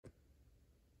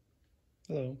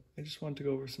Hello, I just wanted to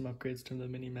go over some upgrades to the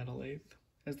mini metal lathe.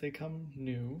 As they come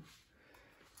new,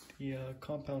 the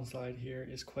compound slide here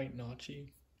is quite notchy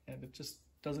and it just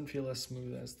doesn't feel as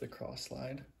smooth as the cross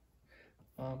slide.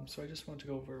 So I just want to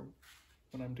go over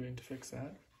what I'm doing to fix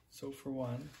that. So for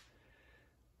one,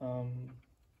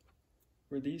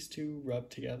 where these two rub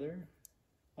together,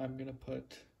 I'm going to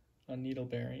put a needle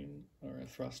bearing or a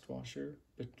thrust washer,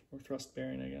 or thrust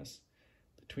bearing I guess,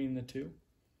 between the two.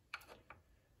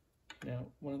 Now,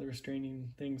 one of the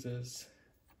restraining things is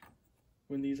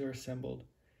when these are assembled,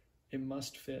 it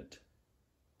must fit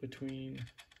between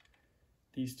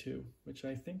these two, which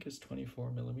I think is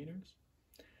 24 millimeters.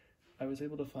 I was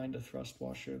able to find a thrust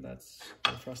washer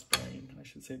or thrust bearing, I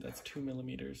should say, that's 2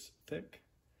 millimeters thick.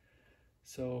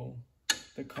 So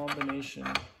the combination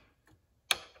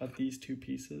of these two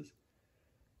pieces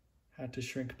had to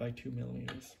shrink by 2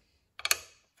 millimeters.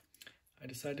 I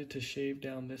decided to shave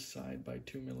down this side by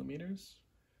 2 millimeters.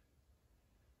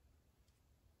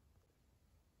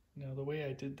 Now the way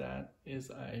I did that is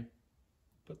I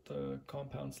put the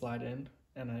compound slide in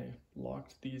and I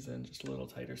locked these in just a little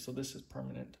tighter, so this is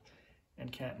permanent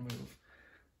and can't move.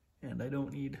 And I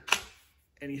don't need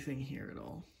anything here at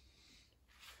all.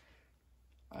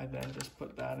 I then just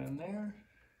put that in there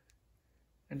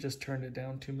and just turned it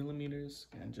down 2 millimeters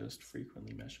and just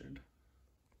frequently measured.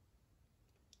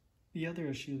 The other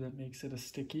issue that makes it a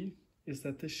sticky is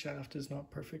that this shaft is not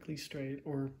perfectly straight,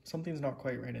 or something's not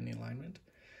quite right in the alignment.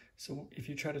 So if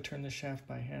you try to turn the shaft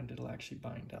by hand, it'll actually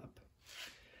bind up.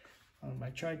 I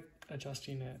tried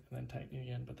adjusting it and then tightening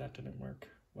again, but that didn't work.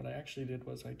 What I actually did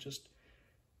was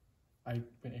I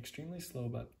went extremely slow,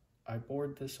 but I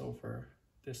bored this over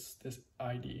this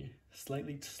ID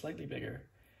slightly bigger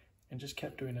and just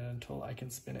kept doing it until I can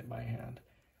spin it by hand.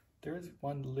 There is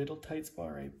one little tight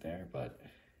spot right there, but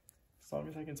as long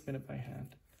as I can spin it by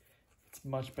hand, it's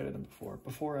much better than before.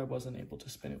 Before I wasn't able to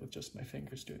spin it with just my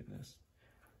fingers doing this.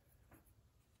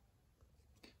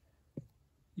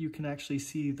 You can actually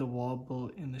see the wobble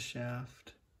in the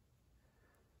shaft.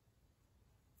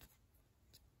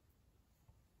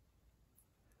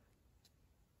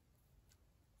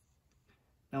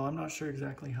 Now I'm not sure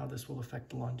exactly how this will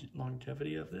affect the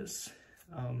longevity of this.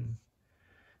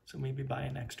 So maybe buy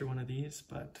an extra one of these,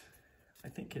 but I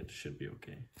think it should be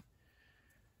okay.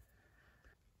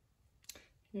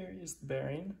 Here is the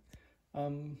bearing.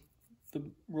 The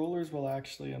rollers will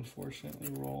actually, unfortunately,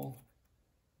 roll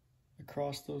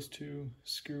across those two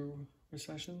screw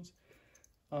recessions.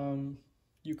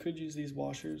 You could use these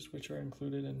washers, which are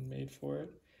included and made for it,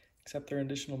 except they're an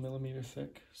additional millimeter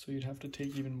thick, so you'd have to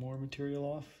take even more material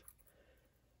off.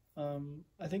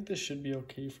 I think this should be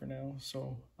okay for now,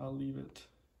 so I'll leave it.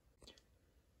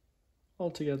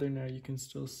 Altogether now you can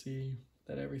still see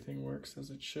that everything works as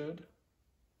it should,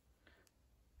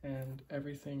 and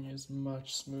everything is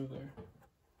much smoother.